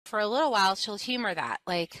for a little while, she'll humor that.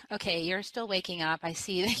 Like, okay, you're still waking up. I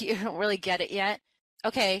see that you don't really get it yet.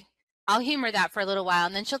 Okay, I'll humor that for a little while,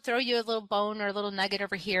 and then she'll throw you a little bone or a little nugget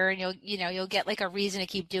over here, and you'll get like a reason to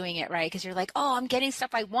keep doing it, right? Because you're like, oh, I'm getting stuff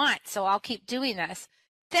I want, so I'll keep doing this.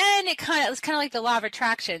 Then it's kind of like the law of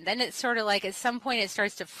attraction. Then it's sort of like at some point it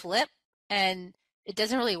starts to flip, and it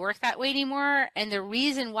doesn't really work that way anymore. And the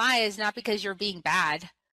reason why is not because you're being bad.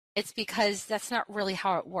 It's because that's not really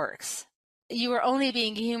how it works. You were only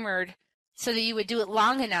being humored so that you would do it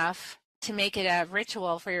long enough to make it a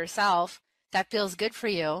ritual for yourself that feels good for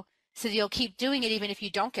you, so that you'll keep doing it even if you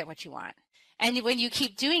don't get what you want. And when you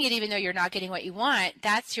keep doing it even though you're not getting what you want,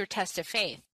 that's your test of faith.